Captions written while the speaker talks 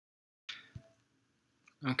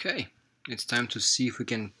Okay, it's time to see if we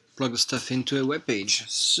can plug the stuff into a web page.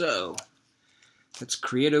 So let's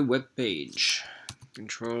create a web page.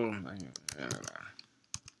 Control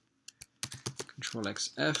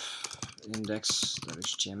XF,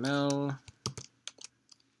 index.html.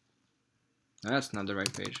 That's not the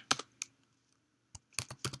right page.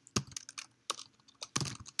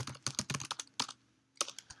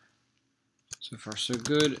 So far so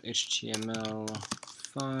good.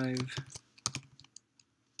 HTML5.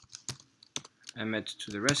 Emmet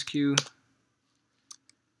to the rescue.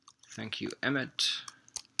 Thank you, Emmet.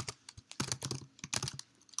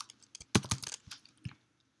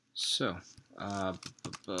 So, I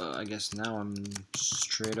guess now I'm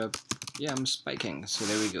straight up, yeah, I'm spiking. So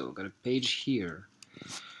there we go, got a page here.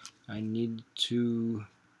 I need to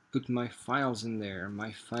put my files in there.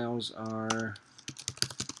 My files are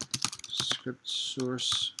script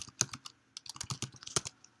source.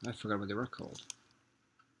 I forgot what they were called.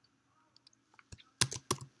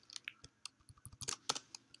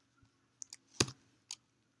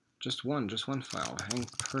 Just one file,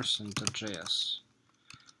 hangman5.js.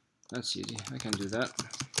 That's easy, I can do that.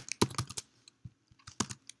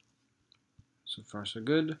 So far so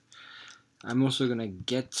good. I'm also gonna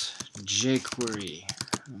get jQuery.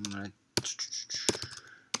 I'm gonna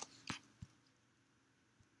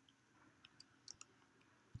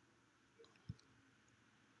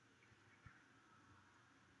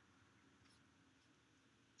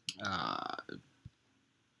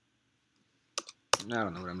I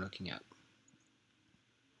don't know what I'm looking at.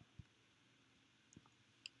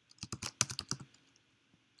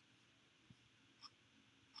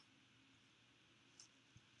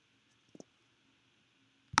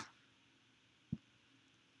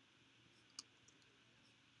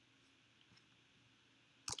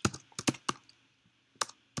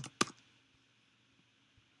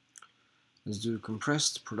 Let's do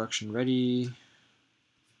compressed, production ready,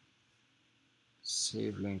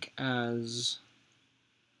 save link as,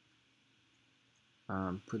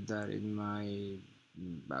 put that in my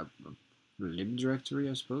lib directory,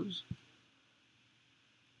 I suppose,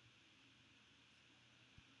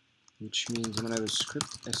 which means I'm going to have a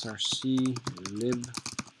script src lib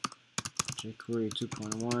jQuery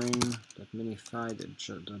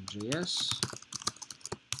 2.1.minify.js,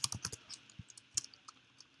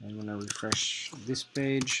 and when I refresh this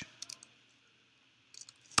page,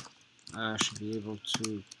 I should be able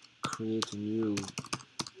to create a new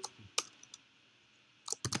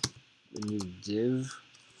div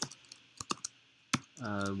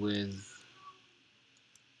with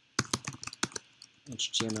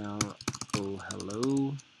HTML oh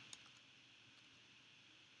hello,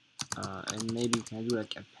 and maybe can I do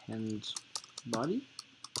like append body?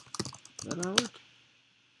 That'll work.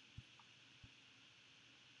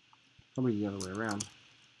 Probably the other way around.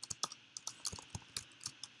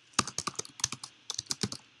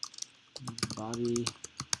 Body.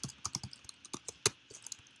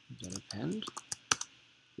 Is that append?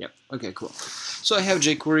 Yep. Okay, cool. So I have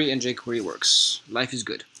jQuery and jQuery works. Life is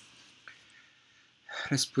good.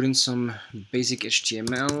 Let's put in some basic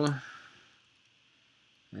HTML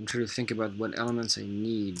and try to think about what elements I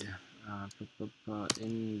need.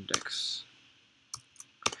 Index.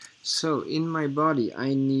 So in my body,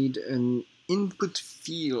 I need an input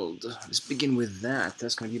field. Let's begin with that.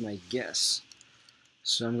 That's going to be my guess.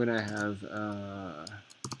 So I'm going to have a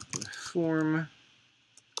form.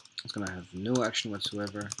 It's going to have no action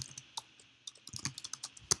whatsoever.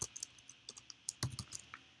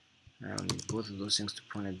 I don't need both of those things to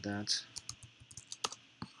point at that.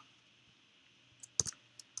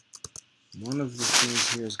 One of the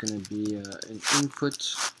things here is going to be an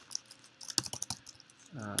input.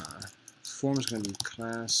 Form is going to be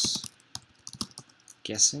class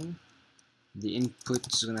guessing. The input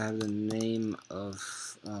is going to have the name of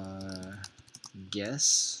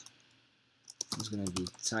guess. It's going to be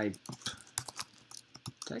type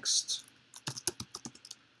text.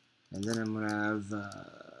 And then I'm going to have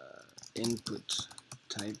input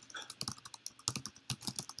type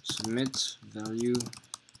submit value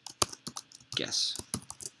guess.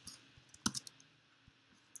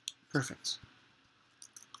 Perfect.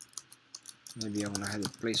 Maybe I want to have a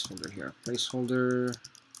placeholder here. Placeholder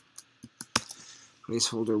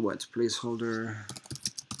what? Placeholder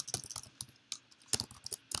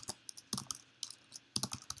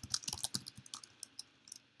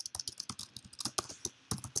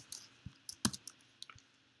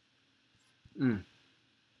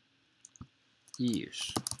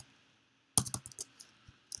years.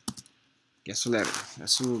 Guess a letter.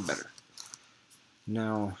 That's a little better.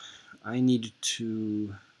 Now I need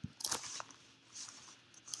to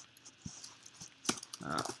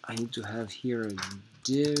I need to have here a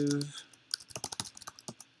div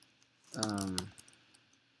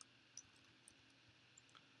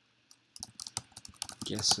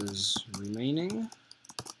guesses remaining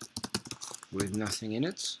with nothing in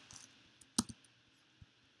it.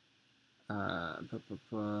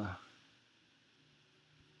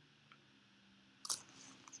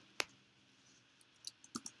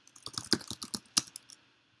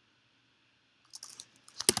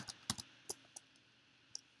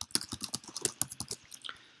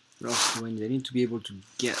 What else do I need? I need to be able to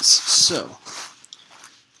guess. So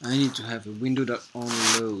I need to have a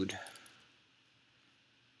window.onload.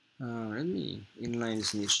 Let me inline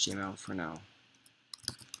this in HTML for now.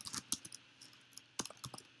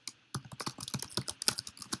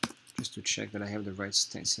 Just to check that I have the right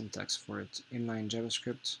syntax for it. Inline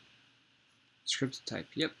JavaScript. Script type.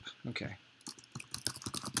 Yep. Okay.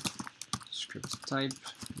 Script type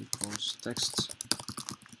equals text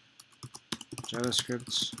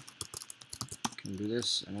JavaScript. Can do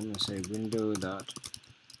this, and I'm going to say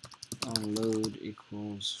window.onload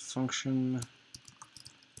equals function.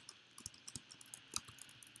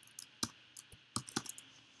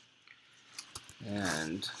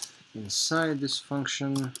 And inside this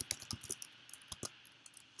function,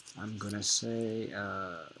 I'm going to say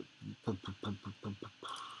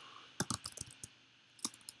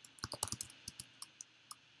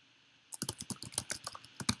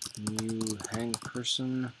new hang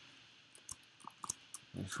person.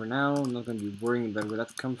 And for now, I'm not going to be worrying about where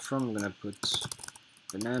that comes from. I'm going to put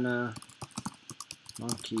banana,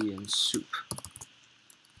 monkey, and soup.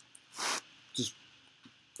 Just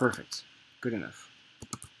perfect. Good enough.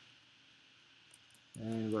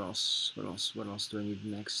 And what else? What else? What else do I need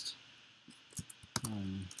next?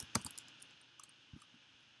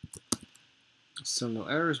 Still no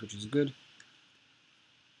errors, which is good.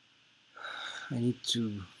 I need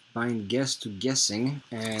to bind guess to guessing,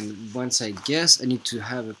 and once I guess, I need to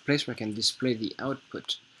have a place where I can display the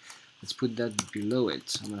output. Let's put that below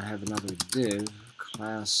it. I'm gonna have another div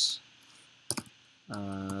class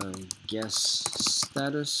guess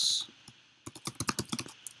status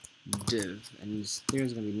div, and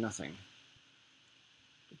there's gonna be nothing.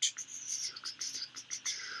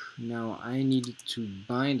 Now I need to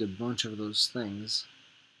bind a bunch of those things.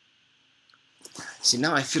 See,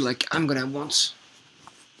 now I feel like I'm gonna want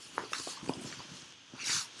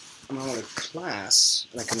a class,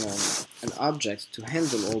 like an object to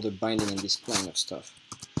handle all the binding and displaying of stuff.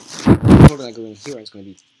 The code I go in here is going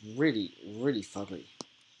to be really, really fugly.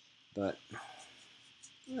 But,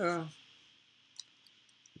 yeah,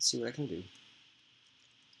 let's see what I can do.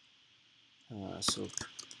 So,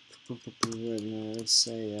 let's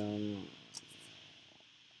say,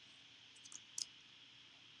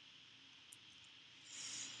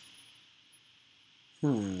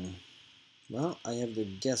 well, I have the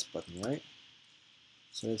guess button, right?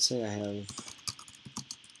 So let's say I have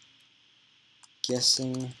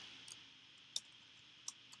guessing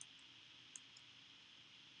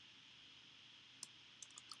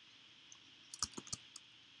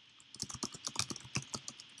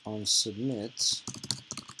on submit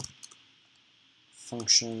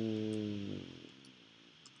function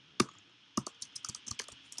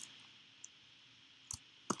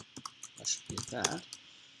that should be that.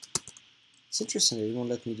 It's interesting that it won't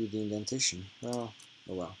let me do the indentation. Well,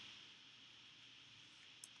 oh well.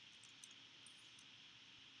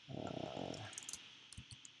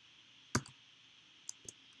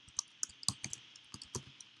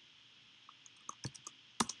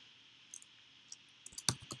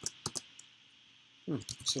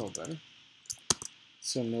 It's a little better.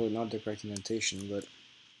 So no, not the correct indentation, but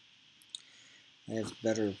I have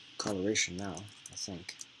better coloration now, I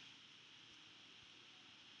think.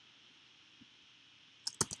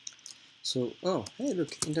 So, oh, hey,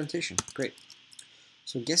 look, indentation, great.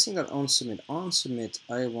 So guessing that on submit,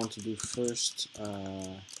 I want to do first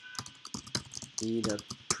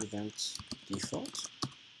e.prevent default,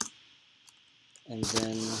 and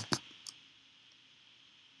then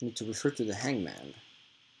I need to refer to the hangman.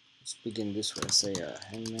 Let's begin this way. I say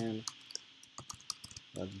hangman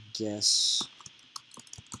guess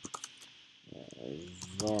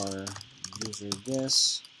var user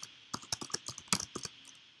guess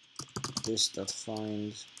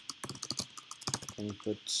this.find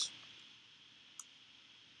input.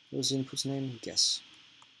 What was the input's name? Guess.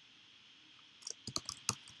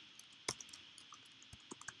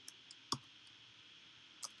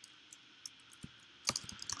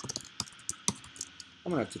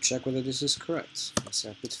 I'm gonna have to check whether this is correct. Let's say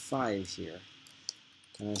I put 5 here.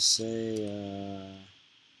 Can I say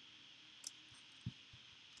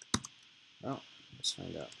well, Let's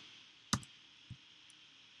find out.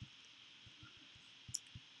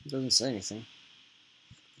 It doesn't say anything.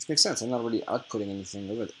 Which makes sense. I'm not really outputting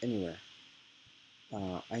anything over anywhere.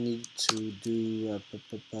 I need to do.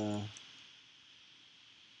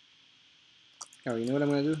 Oh, you know what I'm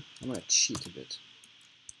gonna do? I'm gonna cheat a bit.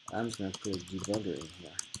 I'm just gonna put a debugger in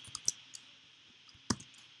here.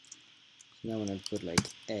 So now I'm gonna put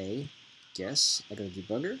like a guess. I got a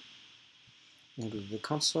debugger. And go to the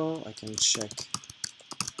console. I can check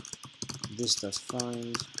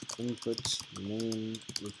this.find input name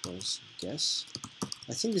equals guess.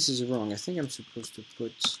 I think this is wrong. I think I'm supposed to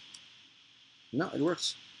put. No, it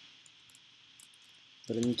works.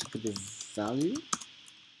 But I need to put the value.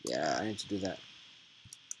 Yeah, I need to do that.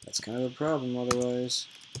 That's kind of a problem otherwise.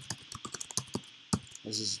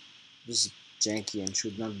 This is janky and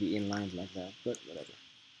should not be inlined like that, but whatever.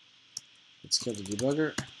 Let's kill the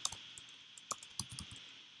debugger.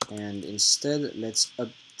 And instead, let's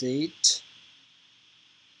update.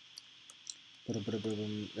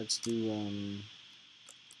 Let's do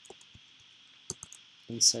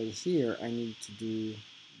inside here. I need to do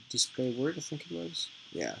display word, I think it was.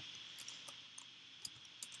 Yeah.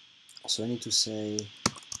 So I need to say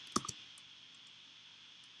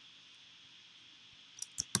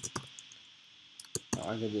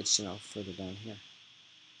I got the HTML further down here.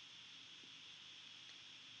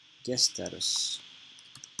 Guest status.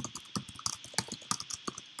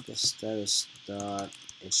 Guest status dot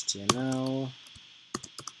HTML.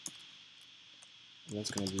 And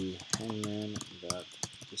that's going to be hangman dot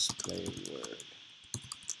display word.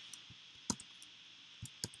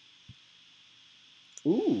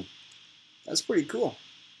 Ooh, that's pretty cool.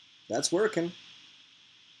 That's working.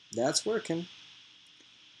 That's working.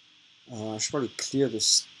 I should probably clear the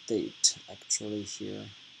state actually here.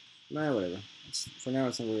 Nah, whatever. For now,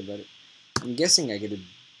 let's not worry about it. I'm guessing I get a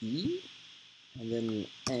B and then an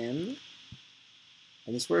N,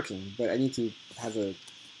 and it's working. But I need to have a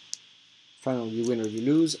final you win or you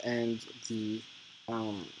lose, and the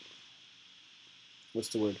what's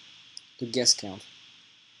the word? The guess count.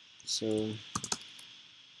 So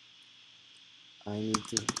I need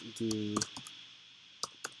to do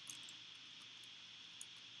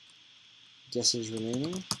guesses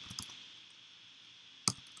remaining.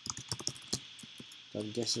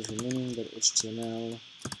 Guesses remaining. HTML,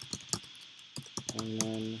 and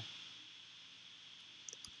then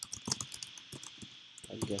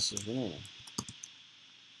guesses remaining.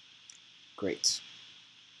 Great.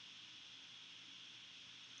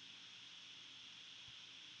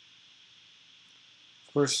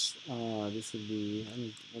 Of course, this would be. I'm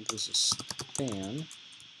going to make this a span.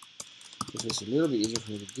 This is a little bit easier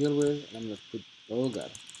for me to deal with, and I'm going to put. Oh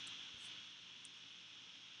god.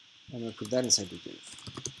 I'm going to put that inside the div.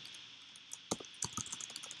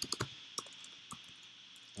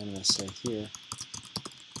 I'm going to say here,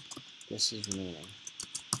 this is remaining.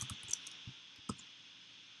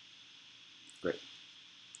 Great.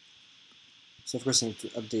 So of course I need to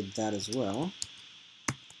update that as well.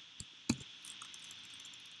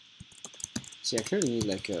 See, I clearly need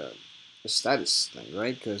like a status thing,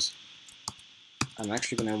 right? Because I'm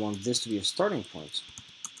actually going to want this to be a starting point.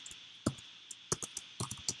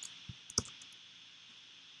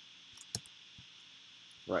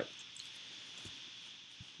 Right.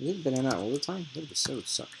 Is it banana all the time? That would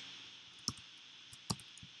suck.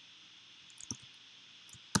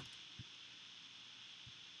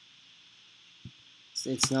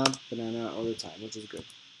 It's not banana all the time, which is good.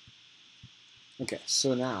 Okay,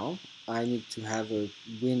 so now I need to have a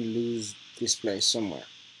win-lose display somewhere.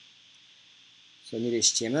 So I need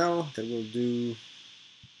HTML that will do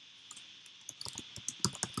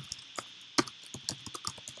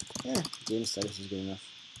game status is good enough.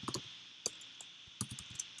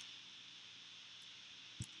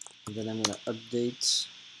 And then I'm going to update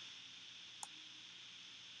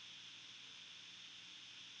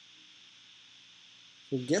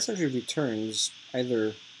so guess actually returns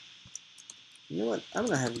either, you know what, I'm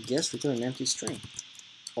going to have guess return an empty string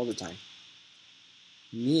all the time.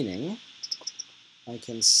 Meaning, I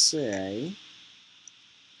can say,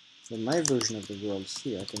 for my version of the world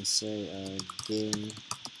here, I can say game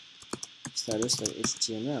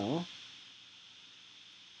status.html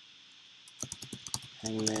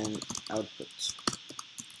hangman output.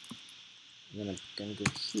 And then I'm going to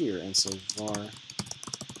go here and say var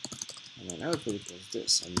hangman output equals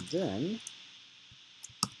this, and then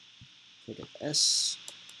take an S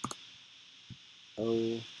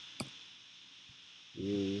O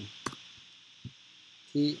U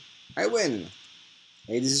P. I win.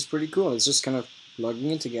 Hey, this is pretty cool. It's just kind of plugging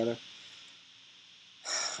it together.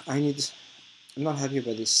 I need I'm not happy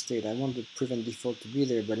about this state. I want the prevent default to be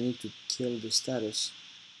there, but I need to kill the status.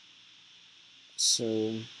 So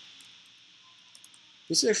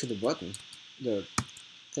this is actually the button, the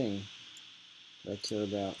thing that I care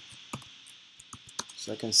about.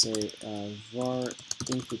 So I can say var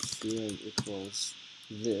input field equals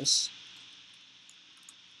this,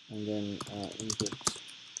 and then input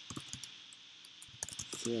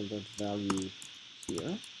field dot value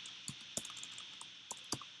here.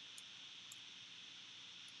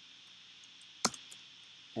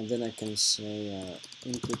 And then I can say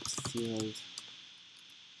input field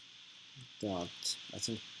dot, I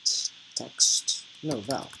think, text, no,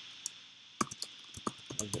 val,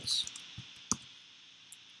 like this.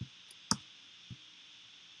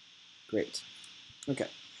 Great. Okay.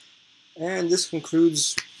 And this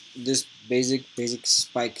concludes this basic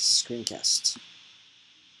Spike screencast.